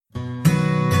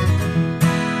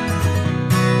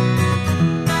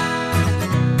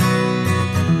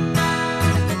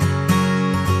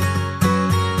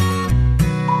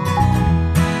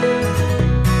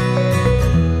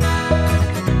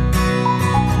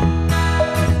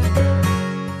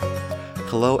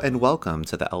Hello and welcome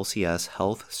to the LCS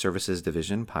Health Services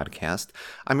Division podcast.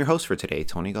 I'm your host for today,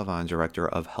 Tony Galvan, Director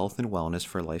of Health and Wellness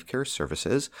for Life Care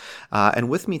Services. And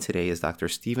with me today is Dr.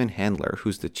 Stephen Handler,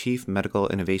 who's the Chief Medical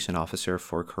Innovation Officer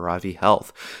for Coravi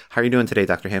Health. How are you doing today,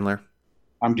 Dr. Handler?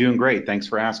 I'm doing great. Thanks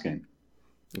for asking.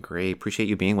 Great. Appreciate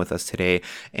you being with us today.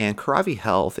 And Coravi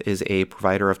Health is a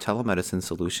provider of telemedicine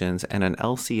solutions and an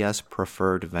LCS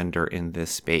preferred vendor in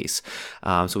this space.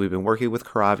 So we've been working with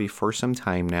Coravi for some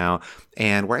time now,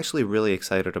 and we're actually really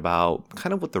excited about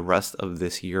kind of what the rest of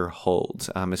this year holds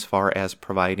as far as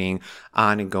providing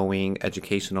ongoing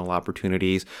educational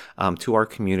opportunities to our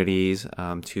communities,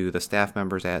 to the staff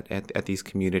members at these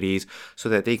communities, so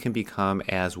that they can become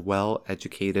as well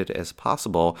educated as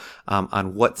possible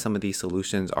on what some of these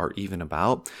solutions are even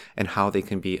about and how they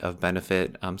can be of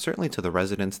benefit, certainly to the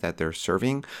residents that they're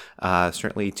serving,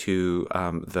 certainly to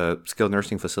the skilled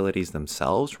nursing facilities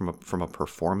themselves from a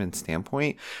performance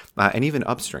standpoint, and even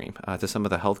upstream to some of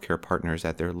the healthcare partners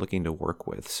that they're looking to work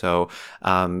with. So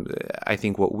I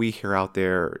think what we hear out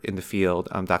there in the field,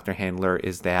 Dr. Handler,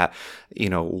 is that,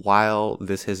 while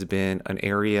this has been an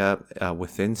area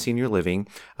within senior living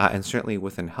and certainly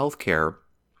within healthcare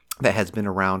that has been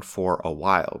around for a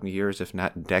while, years, if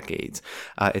not decades.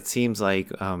 It seems like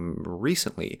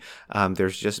recently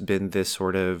there's just been this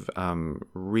sort of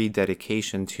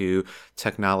rededication to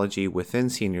technology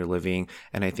within senior living,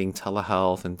 and I think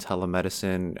telehealth and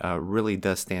telemedicine really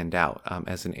does stand out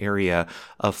as an area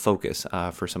of focus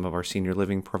for some of our senior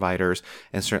living providers,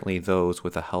 and certainly those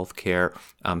with a healthcare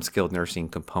skilled nursing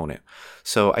component.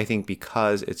 So I think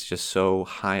because it's just so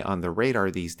high on the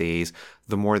radar these days,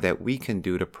 the more that we can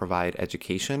do to provide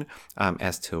education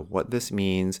as to what this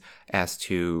means, as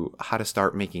to how to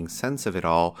start making sense of it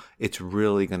all, it's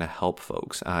really going to help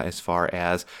folks as far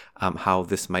as how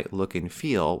this might look and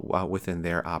feel within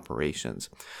their operations.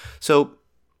 So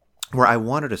where I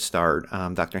wanted to start,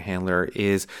 Dr. Handler,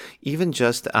 is even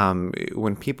just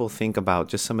when people think about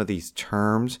just some of these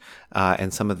terms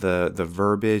and some of the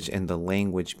verbiage and the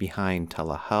language behind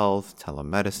telehealth,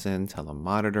 telemedicine,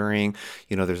 telemonitoring,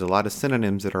 there's a lot of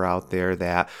synonyms that are out there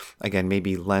that, again,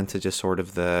 maybe lend to just sort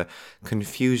of the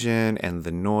confusion and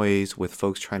the noise with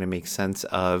folks trying to make sense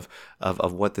of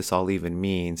what this all even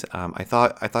means. I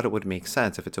thought it would make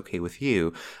sense, if it's okay with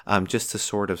you, just to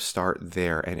sort of start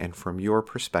there and from your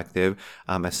perspective,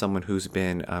 as someone who's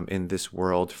been in this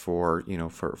world for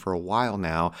a while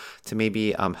now, to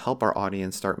maybe help our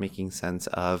audience start making sense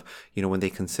of, when they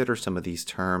consider some of these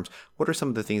terms, what are some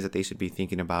of the things that they should be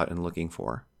thinking about and looking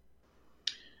for?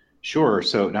 Sure.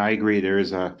 So I agree. There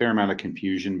is a fair amount of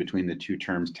confusion between the two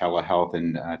terms, telehealth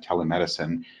and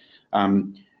telemedicine.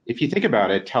 If you think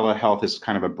about it, telehealth is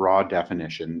kind of a broad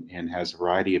definition and has a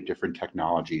variety of different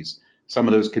technologies. Some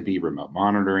of those could be remote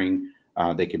monitoring.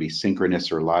 They could be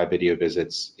synchronous or live video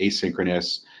visits,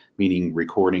 asynchronous, meaning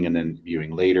recording and then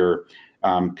viewing later,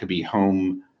 could be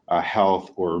home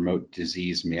health or remote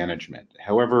disease management.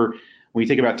 However, when you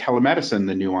think about telemedicine,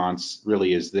 the nuance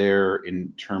really is there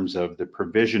in terms of the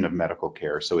provision of medical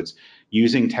care. So it's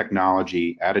using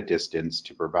technology at a distance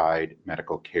to provide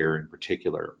medical care in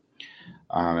particular.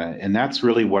 And that's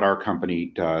really what our company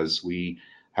does. We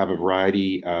have a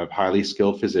variety of highly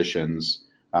skilled physicians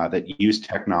that use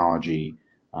technology,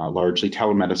 largely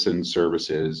telemedicine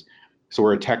services. So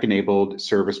we're a tech-enabled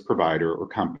service provider or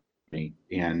company,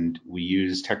 and we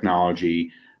use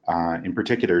technology in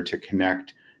particular to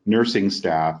connect nursing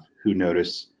staff who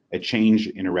notice a change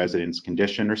in a resident's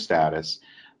condition or status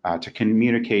to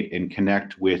communicate and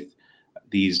connect with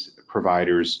these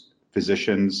providers,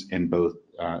 physicians, and both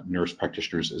nurse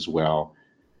practitioners as well.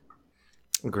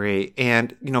 Great.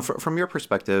 And, from your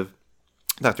perspective,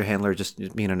 Dr. Handler,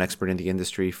 just being an expert in the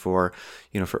industry for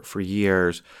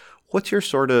years, what's your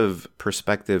sort of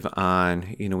perspective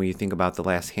on, when you think about the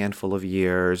last handful of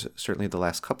years, certainly the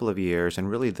last couple of years, and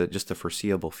really just the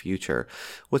foreseeable future?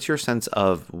 What's your sense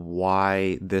of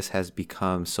why this has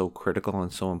become so critical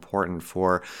and so important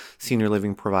for senior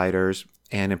living providers,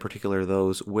 and in particular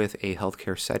those with a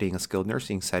healthcare setting, a skilled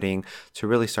nursing setting, to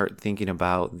really start thinking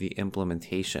about the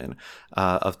implementation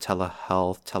of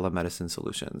telehealth, telemedicine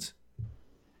solutions?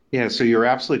 Yeah, so you're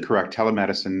absolutely correct.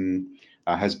 Telemedicine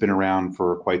has been around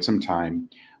for quite some time.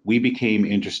 We became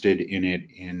interested in it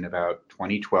in about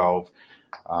 2012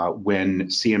 when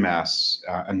CMS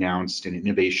announced an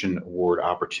Innovation Award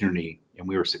opportunity, and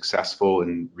we were successful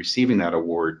in receiving that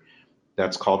award.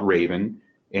 That's called Raven,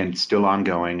 and it's still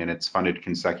ongoing, and it's funded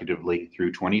consecutively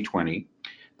through 2020.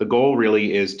 The goal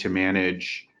really is to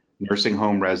manage nursing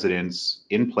home residents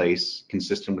in place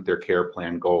consistent with their care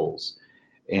plan goals.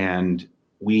 And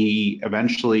we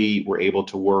eventually were able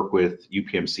to work with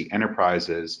UPMC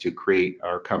Enterprises to create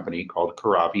our company called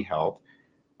Coravi Health.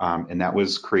 And that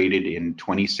was created in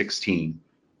 2016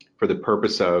 for the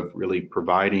purpose of really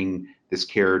providing this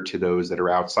care to those that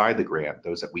are outside the grant,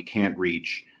 those that we can't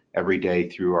reach every day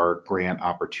through our grant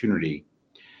opportunity.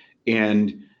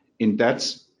 And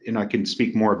I can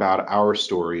speak more about our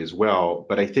story as well,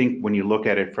 but I think when you look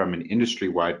at it from an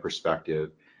industry-wide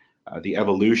perspective, the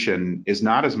evolution is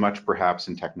not as much perhaps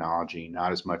in technology,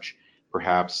 not as much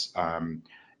perhaps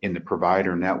in the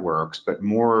provider networks, but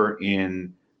more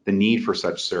in the need for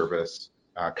such service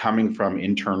coming from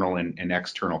internal and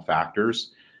external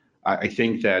factors. I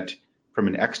think that from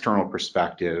an external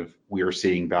perspective, we are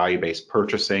seeing value-based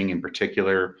purchasing in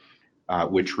particular,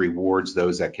 which rewards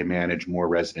those that can manage more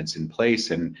residents in place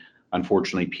and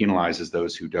unfortunately penalizes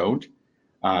those who don't,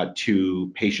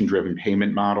 to patient-driven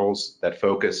payment models that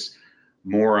focus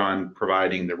more on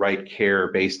providing the right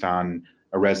care based on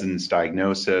a resident's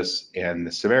diagnosis and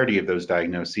the severity of those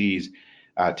diagnoses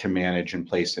to manage and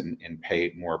place and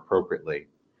pay more appropriately.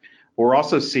 We're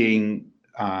also seeing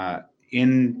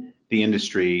in the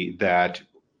industry that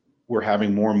we're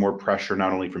having more and more pressure,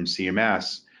 not only from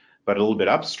CMS, but a little bit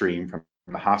upstream from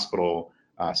the hospital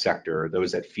sector,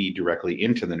 those that feed directly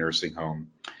into the nursing home.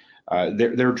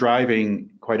 They're driving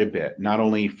quite a bit, not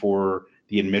only for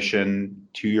the admission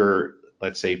to your,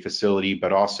 let's say, facility,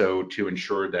 but also to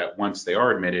ensure that once they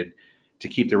are admitted, to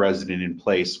keep the resident in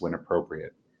place when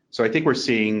appropriate. So I think we're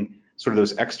seeing sort of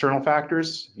those external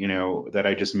factors, that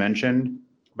I just mentioned,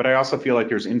 but I also feel like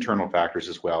there's internal factors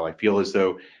as well. I feel as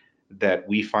though that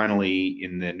we finally,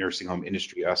 in the nursing home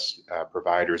industry, us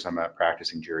providers, I'm a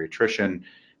practicing geriatrician,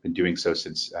 been doing so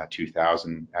since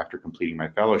 2000 after completing my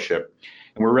fellowship.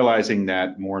 And we're realizing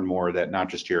that more and more that not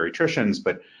just geriatricians,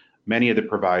 but many of the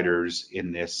providers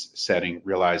in this setting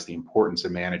realize the importance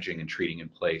of managing and treating in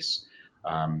place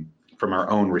from our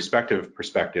own respective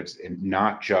perspectives, and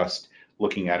not just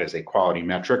looking at it as a quality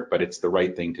metric, but it's the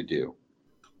right thing to do.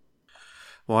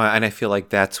 Well, and I feel like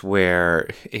that's where,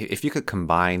 if you could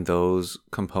combine those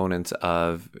components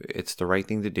of it's the right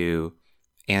thing to do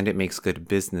and it makes good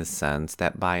business sense,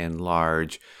 that by and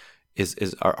large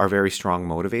are very strong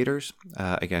motivators,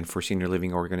 again, for senior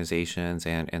living organizations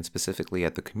and specifically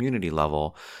at the community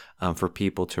level, for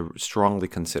people to strongly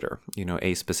consider,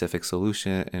 a specific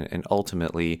solution and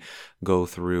ultimately go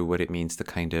through what it means to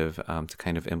kind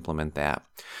of implement that.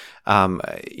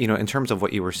 In terms of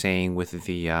what you were saying with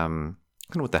the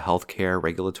with the healthcare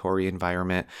regulatory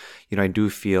environment, I do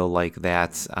feel like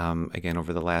that's, again,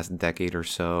 over the last decade or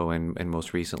so, and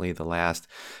most recently the last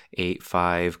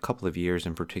 5 couple of years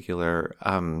in particular,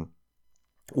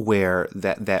 where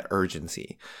that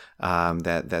urgency,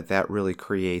 that really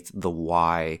creates the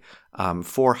why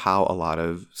for how a lot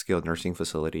of skilled nursing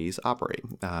facilities operate.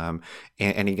 And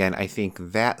again, I think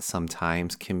that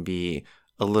sometimes can be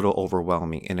a little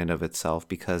overwhelming in and of itself,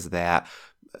 because that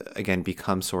again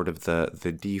becomes sort of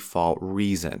the default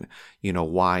reason,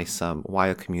 why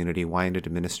a community, why an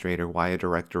administrator, why a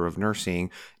director of nursing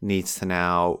needs to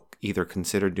now either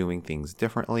consider doing things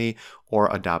differently or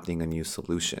adopting a new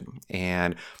solution.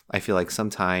 And I feel like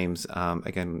sometimes,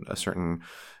 again, a certain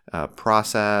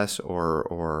process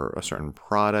or a certain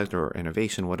product or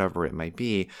innovation, whatever it might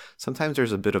be, sometimes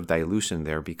there's a bit of dilution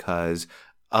there because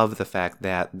of the fact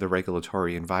that the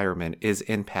regulatory environment is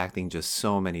impacting just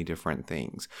so many different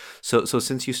things. So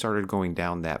since you started going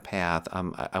down that path,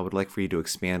 I would like for you to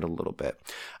expand a little bit.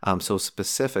 So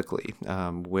specifically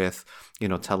with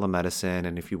telemedicine,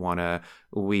 and if you want to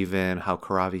weave in how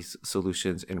Coravi's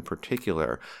solutions in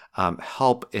particular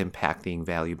help impacting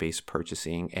value-based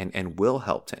purchasing and will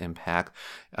help to impact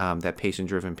that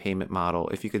patient-driven payment model.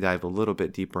 If you could dive a little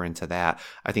bit deeper into that,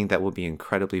 I think that will be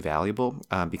incredibly valuable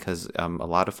because a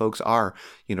lot of folks are,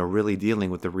 really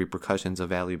dealing with the repercussions of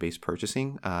value-based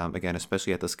purchasing. Again,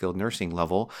 especially at the skilled nursing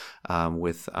level,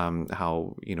 with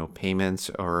how payments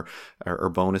or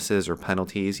bonuses or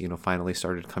penalties, finally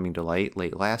started coming to light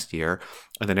late last year,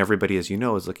 and then everybody, as you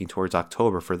know, is looking towards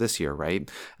October for this year, right?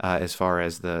 As far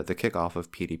as the kickoff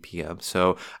of PDPM.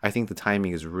 So I think the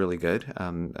timing is really good.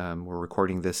 We're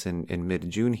recording this in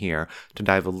mid-June here to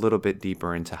dive a little bit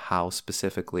deeper into how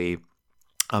specifically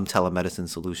telemedicine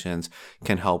solutions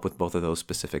can help with both of those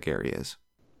specific areas.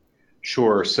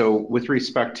 Sure. So with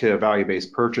respect to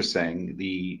value-based purchasing,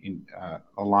 the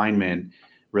alignment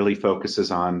really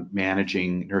focuses on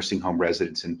managing nursing home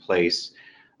residents in place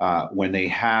when they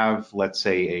have, let's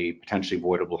say, a potentially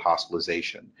avoidable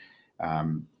hospitalization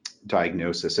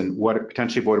diagnosis. And what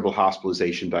potentially avoidable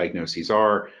hospitalization diagnoses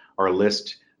are a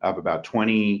list of about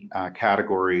 20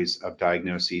 categories of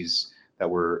diagnoses that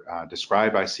were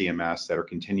described by CMS that are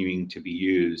continuing to be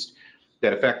used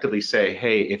that effectively say,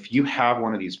 hey, if you have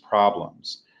one of these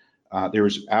problems, there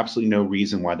is absolutely no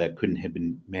reason why that couldn't have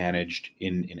been managed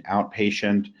in an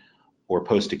outpatient or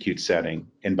post-acute setting.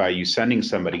 And by you sending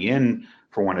somebody in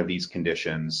for one of these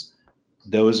conditions,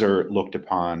 those are looked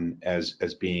upon as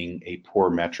being a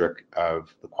poor metric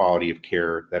of the quality of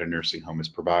care that a nursing home is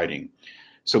providing.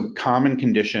 So common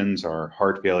conditions are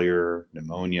heart failure,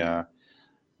 pneumonia,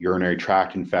 urinary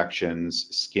tract infections,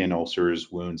 skin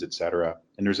ulcers, wounds, et cetera.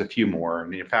 And there's a few more.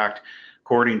 And in fact,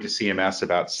 according to CMS,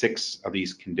 about 6 of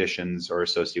these conditions are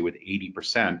associated with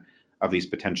 80% of these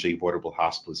potentially avoidable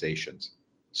hospitalizations.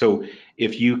 So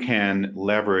if you can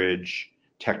leverage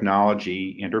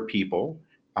technology and or people,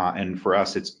 and for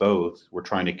us, it's both. We're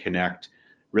trying to connect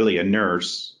really a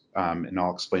nurse, and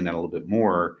I'll explain that a little bit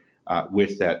more,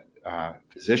 with that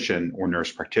physician or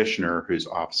nurse practitioner who's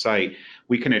off-site.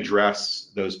 We can address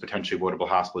those potentially avoidable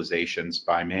hospitalizations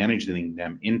by managing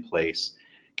them in place,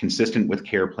 consistent with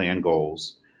care plan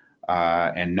goals,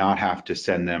 and not have to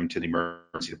send them to the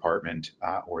emergency department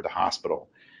or the hospital.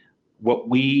 What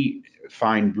we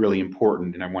find really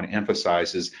important, and I want to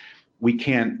emphasize, is we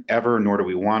can't ever, nor do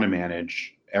we want to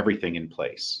manage everything in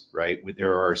place, right?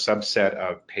 There are a subset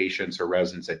of patients or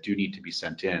residents that do need to be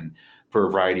sent in for a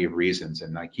variety of reasons.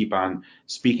 And I keep on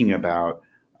speaking about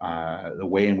the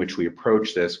way in which we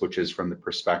approach this, which is from the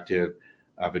perspective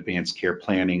of advanced care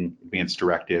planning, advanced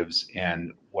directives,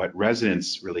 and what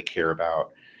residents really care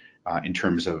about in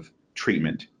terms of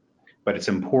treatment. But it's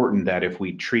important that if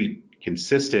we treat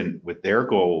consistent with their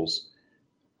goals,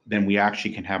 then we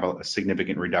actually can have a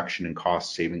significant reduction in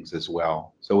cost savings as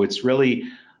well. So it's really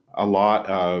a lot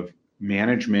of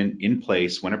management in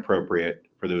place when appropriate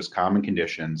for those common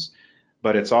conditions,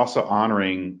 but it's also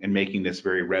honoring and making this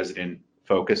very resident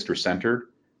focused or centered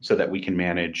so that we can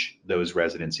manage those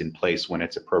residents in place when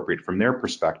it's appropriate from their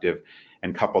perspective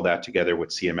and couple that together with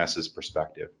CMS's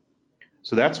perspective.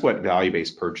 So that's what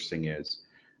value-based purchasing is.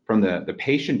 From the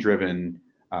patient-driven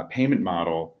payment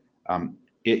model,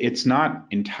 it's not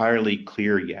entirely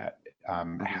clear yet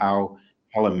how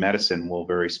telemedicine will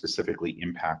very specifically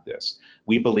impact this.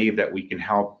 We believe that we can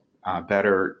help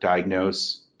better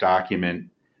diagnose, document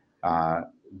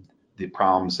the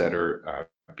problems that are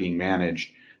being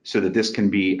managed so that this can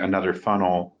be another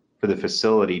funnel for the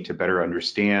facility to better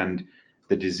understand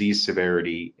the disease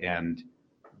severity and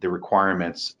the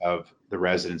requirements of the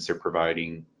residents they're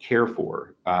providing care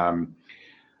for.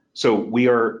 So we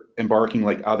are embarking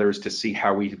like others to see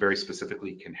how we very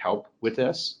specifically can help with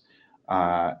this.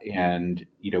 And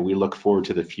we look forward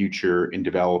to the future in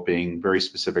developing very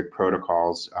specific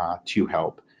protocols to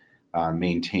help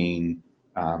maintain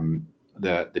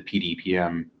the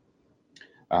PDPM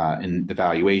and the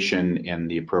valuation and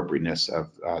the appropriateness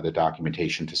of the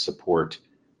documentation to support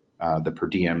the per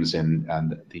diems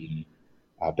and the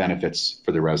benefits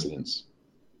for the residents.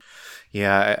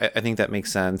 Yeah, I think that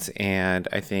makes sense. And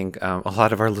I think a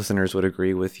lot of our listeners would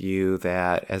agree with you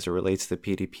that as it relates to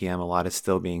PDPM, a lot is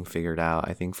still being figured out.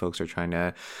 I think folks are trying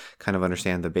to kind of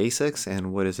understand the basics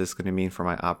and what is this going to mean for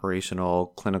my operational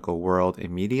clinical world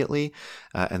immediately.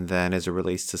 And then as it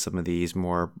relates to some of these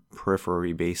more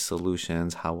periphery-based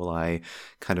solutions, how will I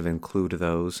kind of include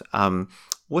those?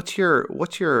 What's your,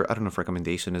 I don't know if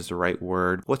recommendation is the right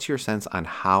word. What's your sense on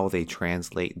how they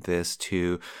translate this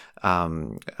to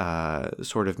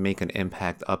sort of make an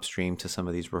impact upstream to some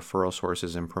of these referral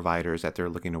sources and providers that they're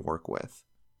looking to work with?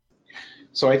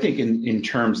 So I think in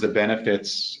terms of the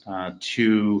benefits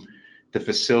to the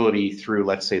facility through,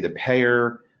 let's say, the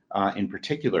payer in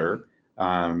particular,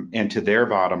 and to their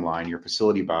bottom line, your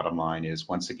facility bottom line is,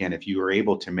 once again, if you are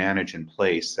able to manage in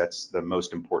place, that's the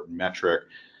most important metric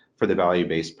for the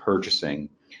value-based purchasing.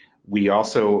 We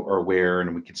also are aware,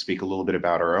 and we can speak a little bit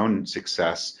about our own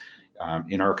success.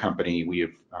 In our company, we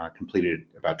have completed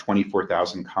about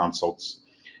 24,000 consults,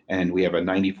 and we have a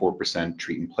 94%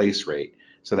 treat in place rate.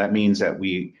 So that means that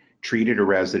we treated a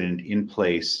resident in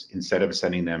place instead of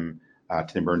sending them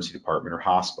to the emergency department or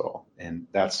hospital. And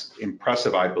that's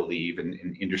impressive, I believe,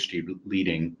 and industry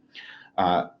leading,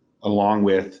 along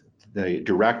with the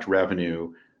direct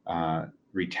revenue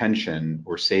retention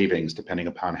or savings, depending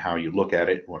upon how you look at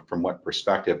it or from what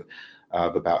perspective,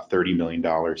 of about $30 million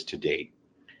to date.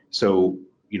 So,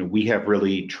 we have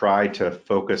really tried to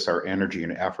focus our energy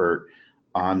and effort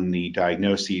on the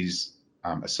diagnoses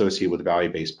associated with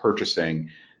value-based purchasing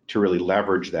to really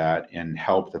leverage that and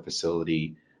help the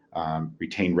facility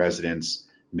retain residents,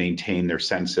 maintain their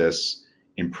census,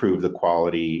 improve the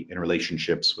quality and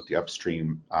relationships with the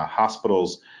upstream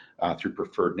hospitals through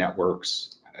preferred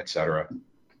networks, et cetera.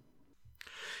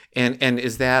 And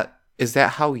is that Is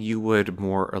that how you would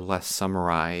more or less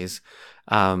summarize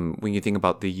when you think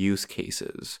about the use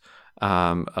cases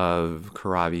of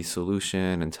Karavi's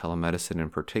solution and telemedicine in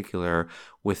particular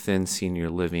within senior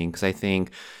living? Because I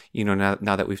think,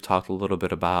 now that we've talked a little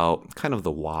bit about kind of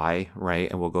the why,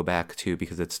 right? And we'll go back to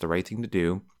because it's the right thing to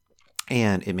do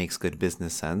and it makes good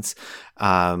business sense.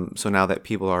 So now that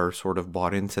people are sort of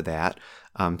bought into that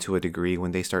to a degree,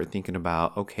 when they start thinking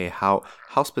about, okay, how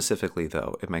specifically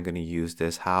though am I going to use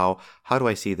this? How do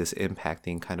I see this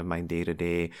impacting kind of my day to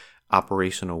day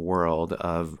operational world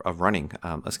of running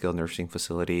a skilled nursing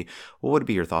facility? What would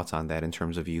be your thoughts on that in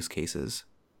terms of use cases?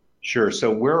 Sure.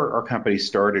 So where our company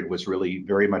started was really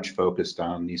very much focused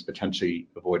on these potentially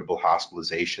avoidable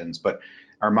hospitalizations, but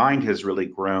our mind has really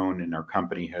grown and our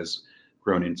company has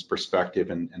grown in its perspective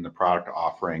and the product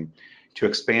offering to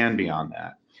expand beyond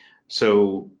that.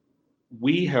 So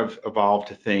we have evolved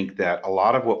to think that a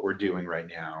lot of what we're doing right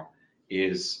now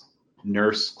is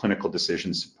nurse clinical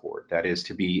decision support. That is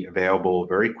to be available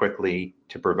very quickly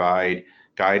to provide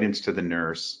guidance to the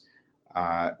nurse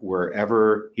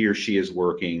wherever he or she is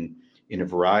working in a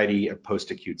variety of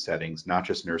post-acute settings, not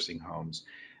just nursing homes,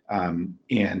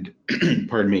 and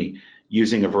pardon me,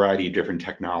 using a variety of different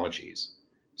technologies.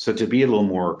 So to be a little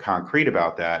more concrete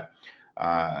about that,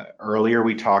 earlier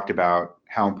we talked about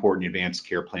how important advanced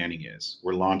care planning is.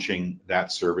 We're launching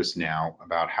that service now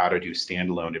about how to do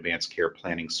standalone advanced care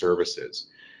planning services.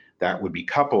 That would be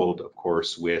coupled, of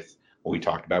course, with what we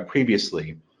talked about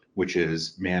previously, which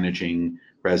is managing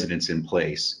residents in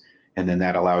place. And then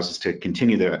that allows us to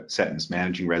continue the sentence,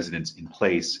 managing residents in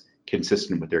place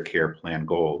consistent with their care plan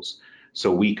goals. So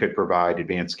we could provide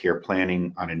advanced care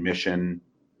planning on admission,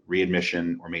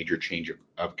 readmission, or major change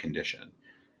of condition.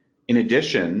 In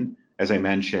addition, as I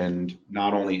mentioned,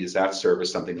 not only is that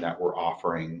service something that we're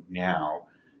offering now,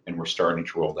 and we're starting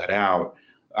to roll that out,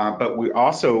 but we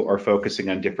also are focusing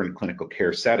on different clinical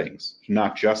care settings,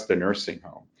 not just the nursing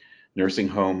home. Nursing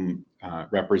home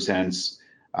represents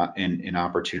an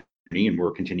opportunity, and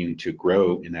we're continuing to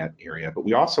grow in that area, but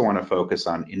we also want to focus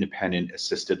on independent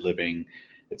assisted living,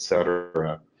 et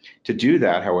cetera. To do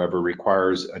that, however,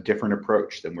 requires a different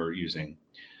approach than we're using.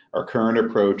 Our current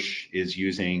approach is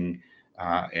using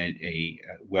a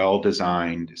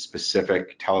well-designed,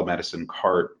 specific telemedicine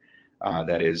cart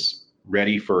that is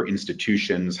ready for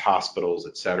institutions, hospitals,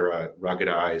 et cetera,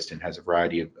 ruggedized, and has a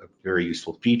variety of very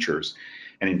useful features.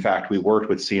 And in fact, we worked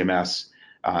with CMS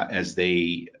as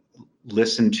they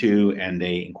listened to and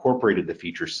they incorporated the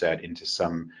feature set into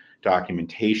some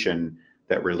documentation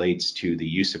that relates to the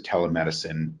use of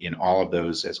telemedicine in all of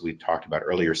those, as we've talked about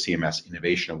earlier, CMS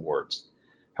Innovation Awards.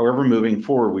 However, moving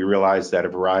forward, we realized that a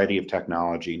variety of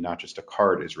technology, not just a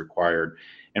cart, is required.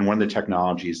 And one of the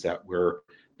technologies that we're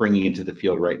bringing into the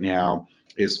field right now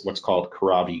is what's called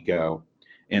Karavi Go.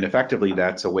 And effectively,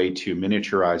 that's a way to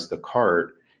miniaturize the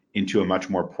cart into a much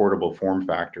more portable form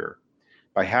factor.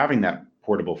 By having that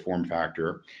portable form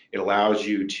factor, it allows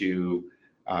you to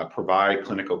provide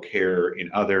clinical care in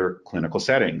other clinical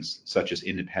settings, such as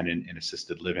independent and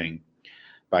assisted living,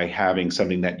 by having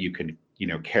something that you can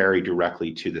carry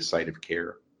directly to the site of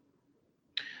care.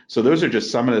 So those are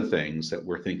just some of the things that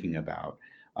we're thinking about.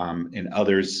 And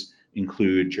others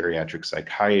include geriatric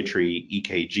psychiatry,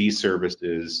 EKG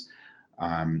services,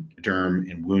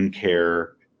 derm and wound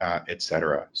care, et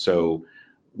cetera. So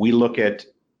we look at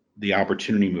the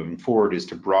opportunity moving forward is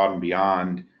to broaden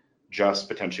beyond just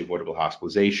potentially avoidable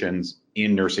hospitalizations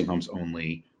in nursing homes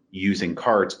only using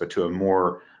carts, but to a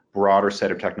more broader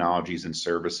set of technologies and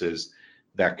services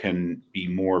that can be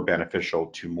more beneficial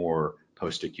to more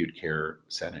post-acute care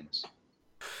settings.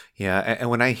 Yeah, and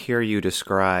when I hear you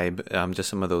describe just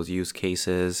some of those use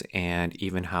cases and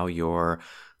even how you're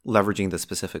leveraging the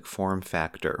specific form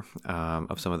factor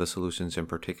of some of the solutions in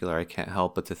particular, I can't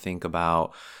help but to think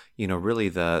about, really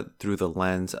through the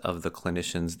lens of the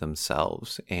clinicians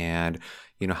themselves and,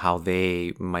 how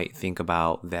they might think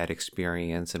about that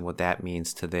experience and what that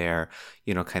means to their,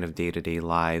 kind of day-to-day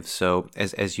lives. So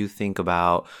as you think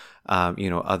about,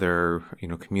 other,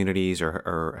 communities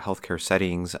or healthcare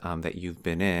settings that you've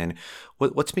been in,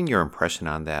 what's been your impression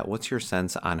on that? What's your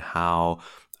sense on how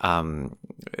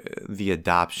the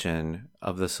adoption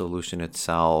of the solution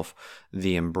itself,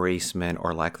 the embracement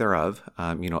or lack thereof,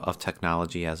 of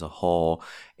technology as a whole,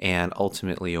 and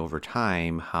ultimately over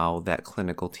time, how that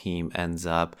clinical team ends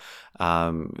up,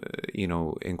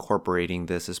 incorporating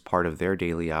this as part of their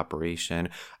daily operation.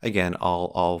 Again,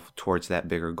 all towards that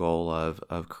bigger goal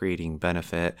of creating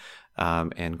benefit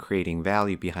and creating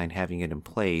value behind having it in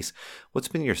place. What's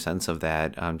been your sense of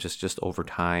that, just over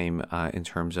time, in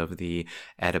terms of the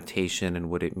adaptation and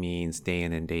what it means day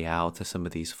in and day out to some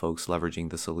of these folks leveraging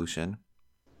the solution?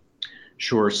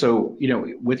 Sure. So,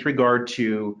 with regard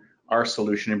to our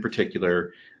solution in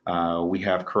particular, we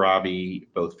have Coravi,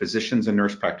 both physicians and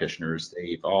nurse practitioners.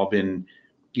 They've all been,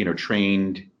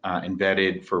 trained and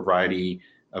vetted for a variety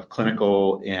of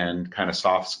clinical and kind of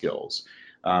soft skills.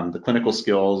 The clinical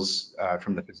skills,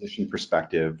 from the physician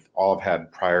perspective, all have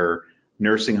had prior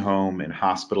nursing home and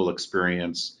hospital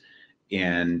experience,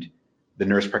 and the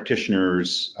nurse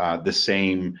practitioners, the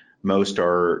same. Most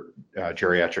are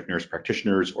geriatric nurse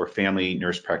practitioners or family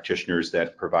nurse practitioners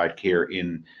that provide care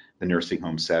in the nursing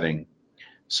home setting.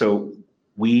 So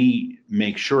we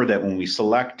make sure that when we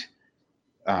select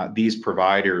these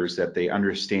providers, that they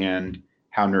understand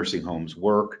how nursing homes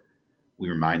work. We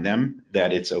remind them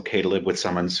that it's okay to live with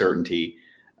some uncertainty,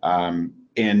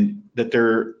 and that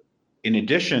they're, in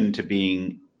addition to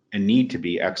being and need to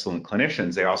be excellent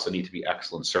clinicians, they also need to be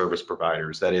excellent service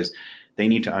providers. That is, they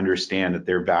need to understand that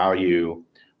their value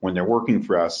when they're working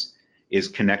for us is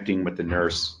connecting with the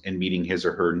nurse and meeting his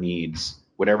or her needs,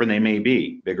 whatever they may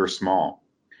be, big or small.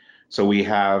 So we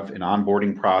have an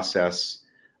onboarding process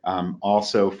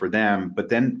also for them, but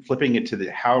then flipping it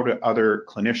to how do other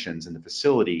clinicians in the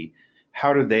facility,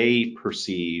 how do they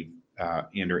perceive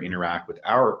and or interact with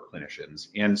our clinicians?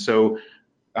 And so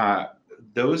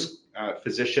those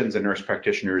physicians and nurse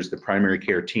practitioners, the primary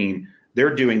care team,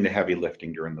 they're doing the heavy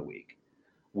lifting during the week.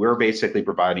 We're basically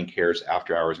providing cares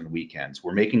after hours and weekends.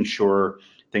 We're making sure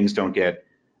things don't get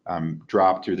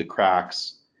dropped through the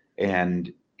cracks.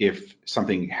 And if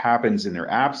something happens in their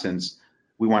absence,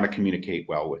 we want to communicate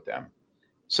well with them.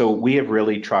 So we have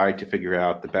really tried to figure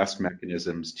out the best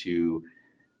mechanisms to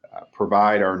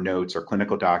provide our notes, our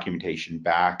clinical documentation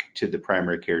back to the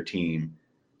primary care team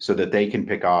so that they can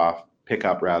pick up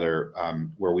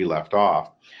where we left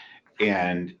off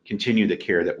and continue the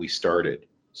care that we started.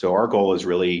 So our goal is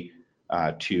really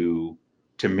to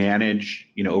manage,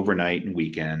 overnight and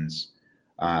weekends.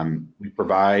 We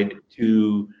provide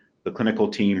to the clinical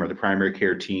team or the primary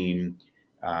care team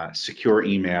secure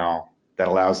email that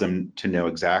allows them to know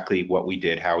exactly what we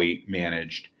did, how we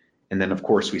managed. And then, of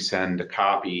course, we send a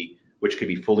copy, which could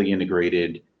be fully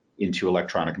integrated into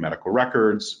electronic medical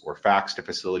records or faxed to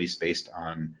facilities based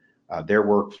on their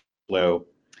workflow.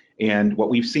 And what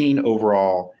we've seen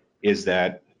overall is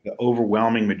that the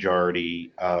overwhelming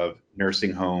majority of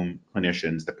nursing home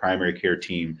clinicians, the primary care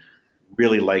team,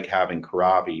 really like having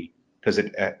Coravi because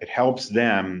it helps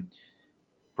them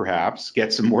perhaps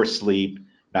get some more sleep,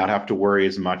 not have to worry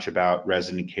as much about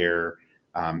resident care,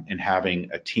 and having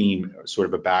a team, sort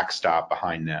of a backstop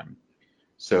behind them.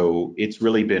 So it's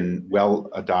really been well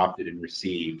adopted and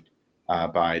received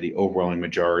by the overwhelming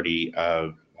majority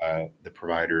of the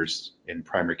providers in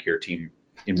primary care team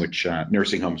in which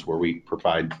nursing homes where we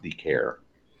provide the care.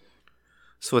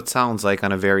 So it sounds like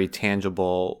on a very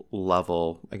tangible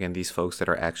level, again, these folks that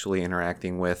are actually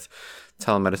interacting with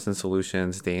telemedicine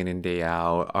solutions day in and day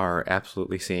out are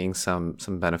absolutely seeing some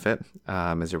benefit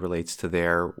as it relates to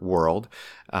their world,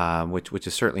 which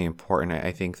is certainly important.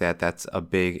 I think that that's a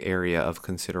big area of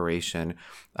consideration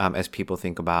as people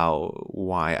think about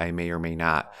why I may or may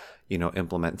not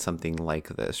implement something like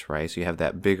this, right? So you have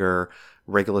that bigger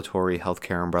regulatory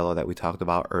healthcare umbrella that we talked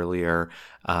about earlier.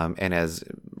 And as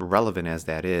relevant as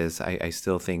that is, I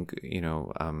still think,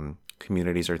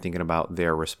 communities are thinking about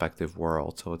their respective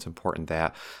world. So it's important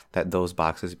that those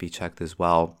boxes be checked as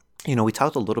well. We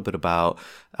talked a little bit about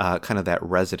kind of that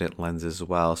resident lens as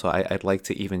well. So I'd like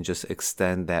to even just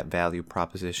extend that value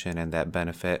proposition and that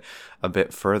benefit a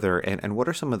bit further. And what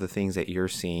are some of the things that you're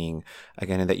seeing,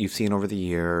 again, and that you've seen over the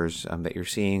years, that you're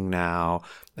seeing now,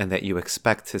 and that you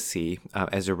expect to see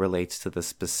as it relates to the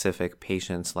specific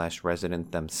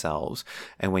patient/resident themselves?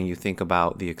 And when you think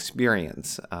about the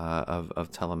experience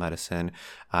of telemedicine,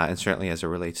 and certainly as it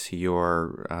relates to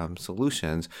your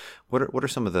solutions, what are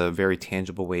some of the very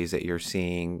tangible ways that you're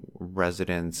seeing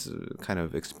residents kind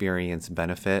of experience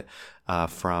benefit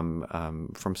from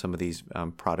some of these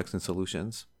products and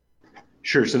solutions?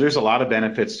 Sure. So there's a lot of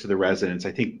benefits to the residents.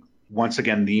 I think, once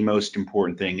again, the most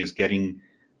important thing is getting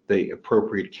the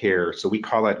appropriate care. So we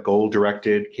call that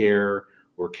goal-directed care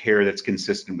or care that's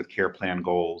consistent with care plan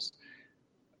goals.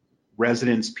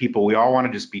 Residents, people, we all want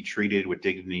to just be treated with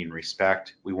dignity and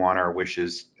respect. We want our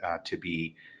wishes to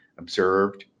be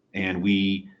observed. And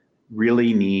we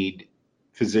really need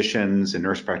physicians and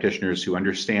nurse practitioners who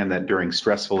understand that during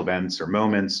stressful events or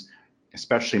moments,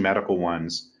 especially medical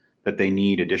ones, that they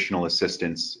need additional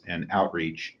assistance and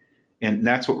outreach. And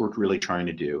that's what we're really trying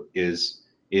to do, is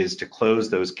is to close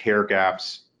those care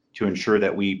gaps to ensure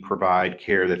that we provide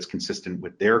care that's consistent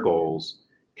with their goals,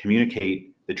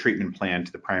 communicate the treatment plan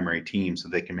to the primary team so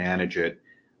they can manage it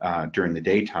during the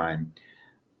daytime,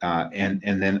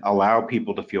 and then allow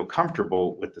people to feel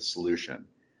comfortable with the solution.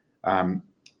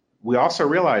 We also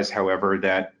realize, however,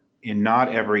 that in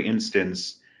not every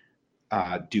instance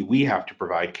do we have to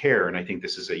provide care, and I think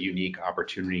this is a unique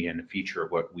opportunity and a feature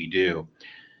of what we do.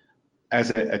 As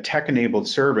a tech-enabled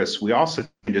service, we also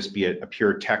can just be a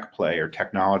pure tech play or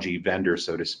technology vendor,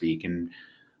 so to speak, and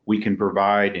we can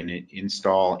provide and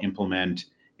install, implement,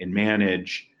 and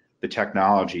manage the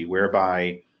technology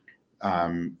whereby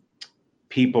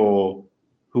people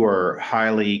who are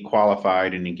highly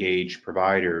qualified and engaged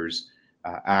providers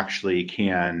actually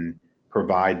can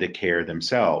provide the care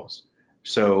themselves.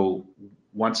 So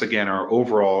once again, our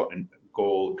overall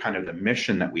goal, kind of the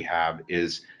mission that we have,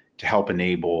 is to help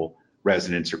enable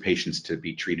residents or patients to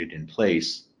be treated in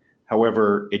place.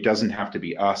 However, it doesn't have to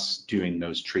be us doing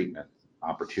those treatment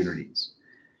opportunities.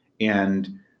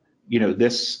 And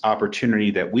this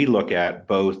opportunity that we look at,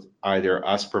 both either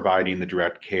us providing the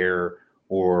direct care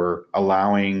or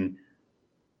allowing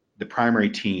the primary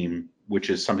team,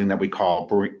 which is something that we call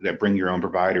that bring your own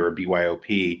provider or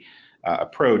BYOP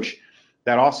approach,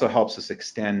 that also helps us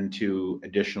extend to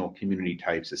additional community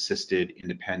types, assisted,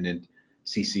 independent,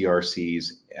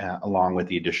 CCRCs, along with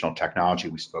the additional technology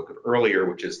we spoke of earlier,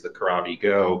 which is the Coravi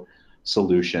Go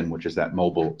solution, which is that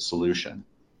mobile solution.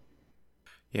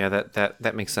 Yeah,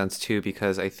 that makes sense too,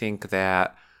 because I think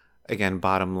that, again,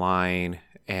 bottom line,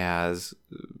 as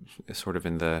sort of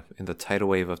in the tidal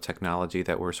wave of technology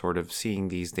that we're sort of seeing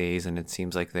these days, and it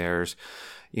seems like there's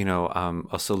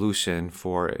a solution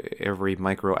for every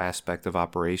micro aspect of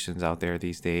operations out there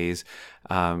these days.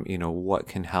 What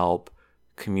can help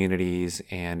communities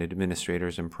and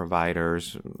administrators and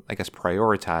providers, I guess,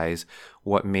 prioritize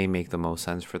what may make the most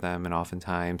sense for them. And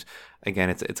oftentimes, again,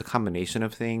 it's a combination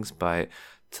of things, but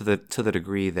to the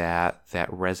degree that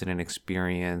resident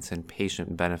experience and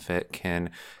patient benefit can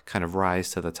kind of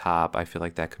rise to the top, I feel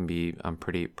like that can be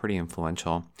pretty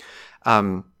influential.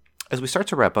 As we start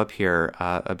to wrap up here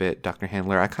a bit, Dr.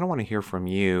 Handler, I kind of want to hear from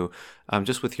you,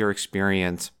 just with your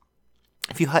experience,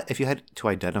 if you had to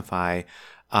identify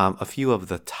a few of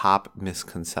the top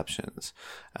misconceptions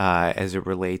as it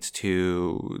relates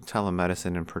to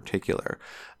telemedicine in particular.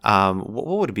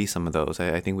 What would be some of those?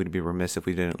 I think we'd be remiss if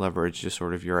we didn't leverage just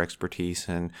sort of your expertise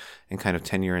and kind of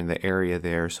tenure in the area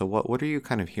there. So what are you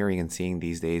kind of hearing and seeing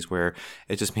these days where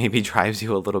it just maybe drives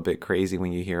you a little bit crazy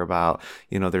when you hear about,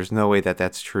 there's no way that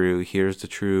that's true. Here's the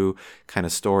true kind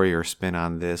of story or spin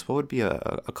on this. What would be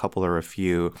a couple or a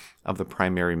few of the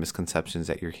primary misconceptions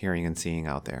that you're hearing and seeing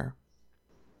out there?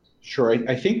 Sure.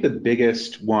 I think the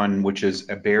biggest one, which is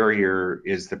a barrier,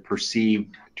 is the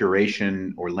perceived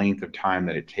duration or length of time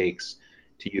that it takes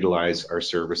to utilize our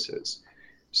services.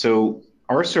 So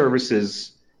our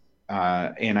services,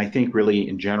 and I think really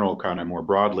in general, kind of more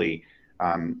broadly,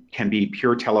 can be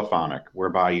pure telephonic,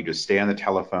 whereby you just stay on the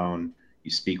telephone,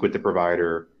 you speak with the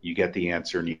provider, you get the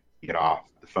answer, and you get off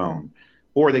the phone.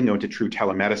 Or they can go into true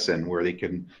telemedicine, where they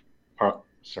can, or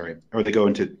they go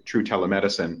into true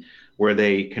telemedicine, where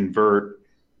they convert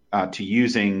to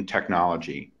using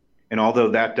technology. And although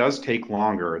that does take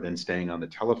longer than staying on the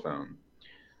telephone,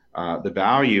 the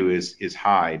value is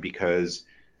high, because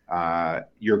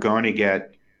you're going to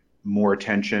get more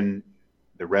attention,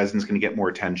 the resident's going to get more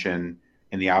attention,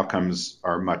 and the outcomes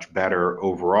are much better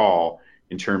overall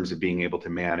in terms of being able to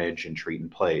manage and treat in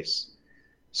place.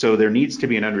 So there needs to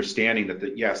be an understanding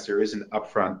that, yes, there is an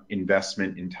upfront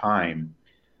investment in time,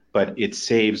 but it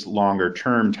saves longer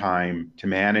term time to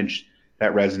manage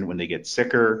that resident when they get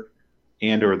sicker,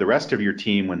 and or the rest of your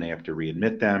team when they have to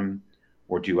readmit them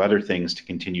or do other things to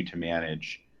continue to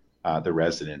manage the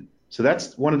resident. So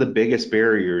that's one of the biggest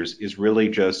barriers, is really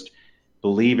just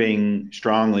believing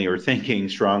strongly or thinking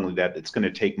strongly that it's going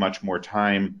to take much more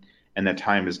time and that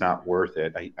time is not worth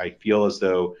it. I feel as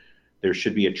though there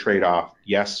should be a trade-off.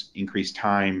 Yes, increased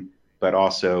time, but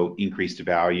also increased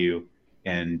value,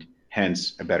 and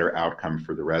hence a better outcome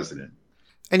for the resident.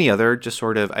 Any other just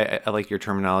sort of, I like your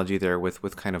terminology there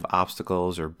with kind of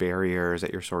obstacles or barriers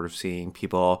that you're sort of seeing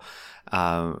people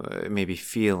maybe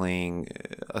feeling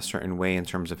a certain way in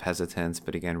terms of hesitance,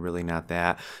 but again, really not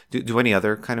that. Do any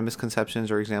other kind of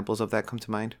misconceptions or examples of that come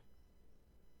to mind?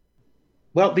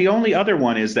 Well, the only other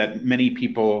one is that many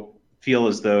people feel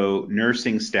as though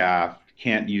nursing staff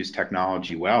can't use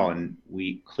technology well, and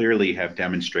we clearly have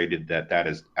demonstrated that that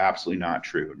is absolutely not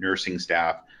true. Nursing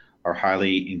staff are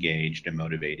highly engaged and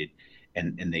motivated,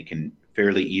 and they can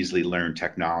fairly easily learn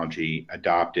technology,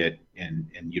 adopt it, and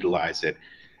utilize it.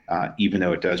 even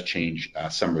though it does change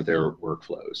some of their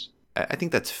workflows. I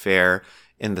think that's fair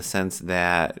in the sense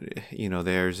that,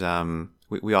 there's,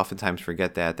 we oftentimes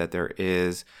forget that there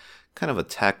is kind of a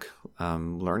tech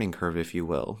learning curve, if you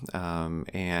will.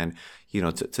 And,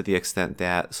 to the extent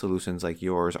that solutions like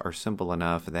yours are simple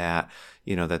enough that,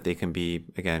 that they can be,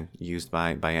 again, used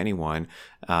by anyone.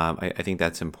 I think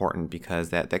that's important because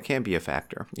that can be a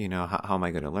factor. How am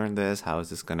I going to learn this? How is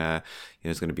this going to,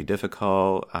 it's going to be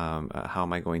difficult. How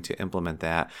am I going to implement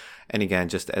that? And again,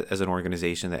 just as an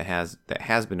organization that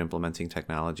has been implementing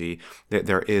technology,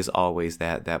 there is always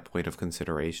that point of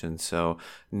consideration. So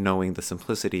knowing the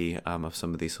simplicity of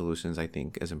some of these solutions, I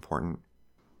think, is important.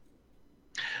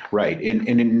 Right,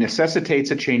 and it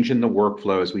necessitates a change in the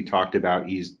workflow, as we talked about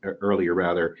earlier,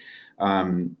 rather,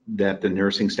 that the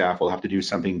nursing staff will have to do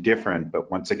something different. But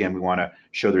once again, we want to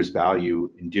show there's value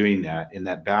in doing that, and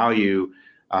that value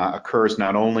occurs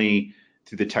not only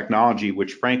through the technology,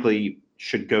 which frankly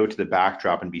should go to the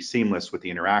backdrop and be seamless with the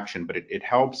interaction, but it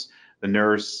helps the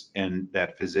nurse and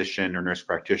that physician or nurse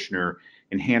practitioner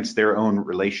enhance their own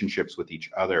relationships with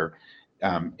each other.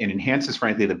 It enhances,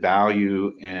 frankly, the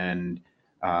value and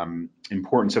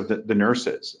importance of the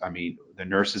nurses. I mean, the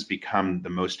nurses become the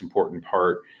most important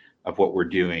part of what we're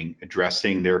doing,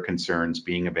 addressing their concerns,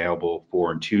 being available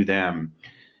for and to them,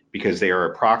 because they are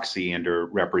a proxy and or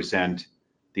represent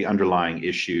the underlying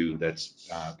issue that's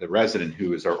the resident,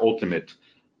 who is our ultimate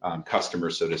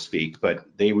customer, so to speak. But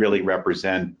they really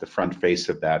represent the front face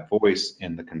of that voice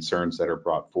and the concerns that are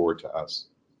brought forward to us.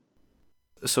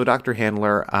 So, Dr.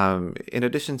 Handler, in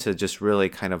addition to just really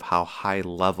kind of how high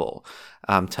level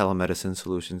telemedicine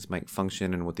solutions might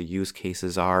function and what the use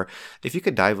cases are, if you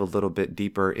could dive a little bit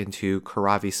deeper into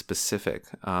Coravi specific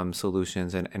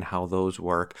solutions and how those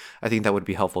work, I think that would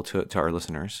be helpful to our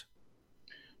listeners.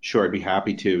 Sure, I'd be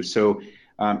happy to. So,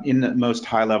 in the most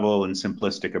high level and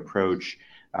simplistic approach,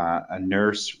 a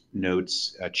nurse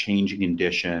notes a change in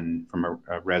condition from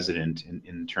a resident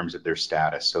in terms of their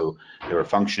status. So they were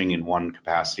functioning in one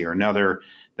capacity or another,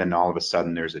 then all of a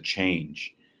sudden there's a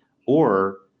change.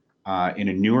 Or in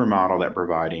a newer model that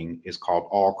providing is called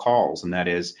all calls, and that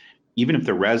is even if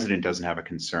the resident doesn't have a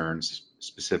concern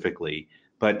specifically,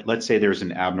 but let's say there's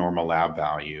an abnormal lab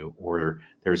value or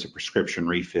there's a prescription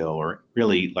refill, or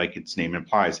really, like its name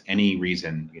implies, any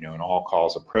reason, an all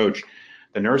calls approach,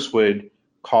 the nurse would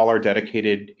call our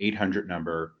dedicated 800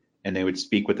 number and they would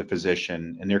speak with a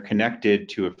physician, and they're connected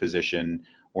to a physician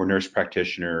or nurse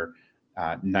practitioner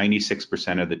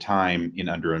 96% of the time in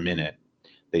under a minute.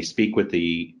 They speak with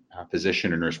the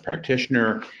physician or nurse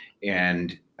practitioner,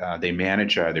 and they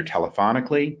manage either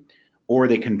telephonically or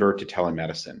they convert to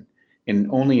telemedicine. And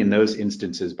only in those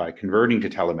instances, by converting to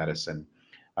telemedicine,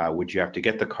 would you have to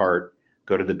get the cart,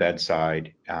 go to the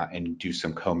bedside, and do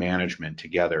some co-management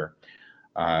together.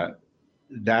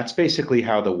 That's basically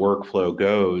how the workflow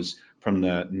goes from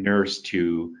the nurse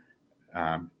to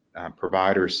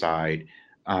provider side.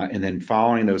 And then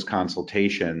following those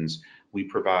consultations, we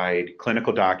provide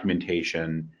clinical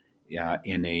documentation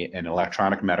in an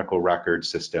electronic medical record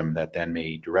system that then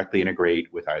may directly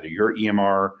integrate with either your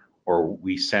EMR, or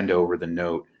we send over the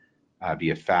note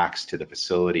via fax to the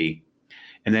facility.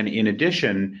 And then in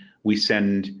addition, we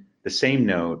send the same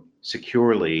note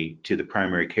securely to the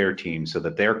primary care team so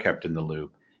that they're kept in the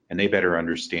loop and they better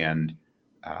understand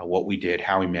what we did,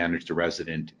 how we managed the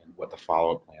resident, and what the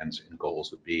follow-up plans and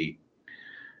goals would be.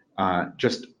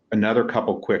 Just another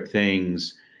couple quick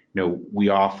things. We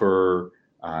offer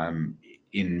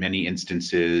in many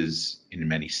instances, in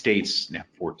many states, now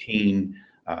 14,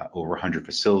 over 100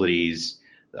 facilities,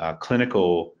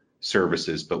 clinical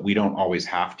services, but we don't always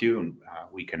have to. And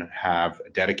we can have a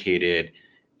dedicated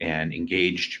and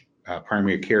engaged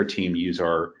primary care team use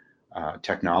our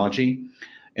technology.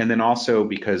 And then also,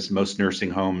 because most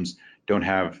nursing homes don't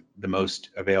have the most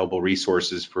available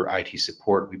resources for IT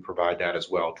support, we provide that as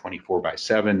well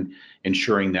 24/7,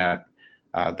 ensuring that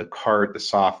the cart, the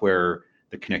software,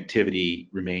 the connectivity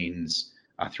remains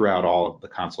throughout all of the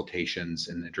consultations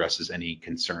and addresses any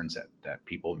concerns that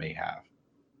people may have.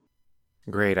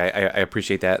 Great. I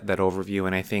appreciate that overview.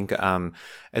 And I think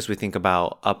as we think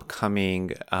about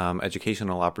upcoming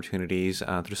educational opportunities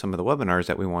through some of the webinars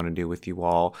that we want to do with you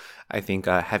all, I think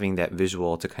having that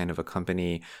visual to kind of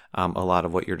accompany a lot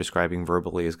of what you're describing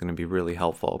verbally is going to be really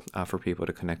helpful for people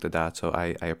to connect the dots. So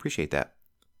I appreciate that.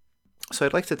 So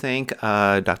I'd like to thank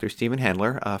Dr. Stephen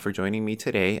Handler for joining me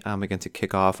today, again, to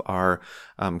kick off our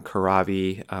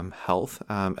Coravi Health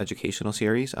educational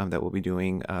series that we'll be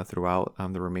doing throughout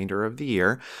the remainder of the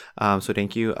year. So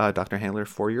thank you, Dr. Handler,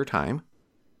 for your time.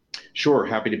 Sure,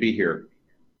 happy to be here.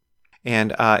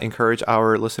 and encourage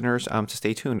our listeners to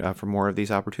stay tuned for more of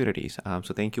these opportunities.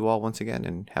 So thank you all once again,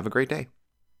 and have a great day.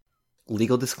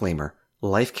 Legal disclaimer.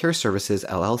 Life Care Services,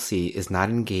 LLC is not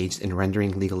engaged in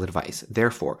rendering legal advice.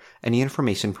 Therefore, any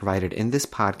information provided in this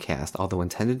podcast, although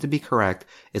intended to be correct,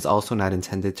 is also not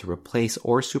intended to replace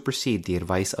or supersede the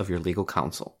advice of your legal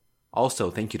counsel.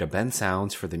 Also, thank you to Ben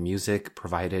Sounds for the music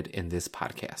provided in this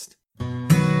podcast.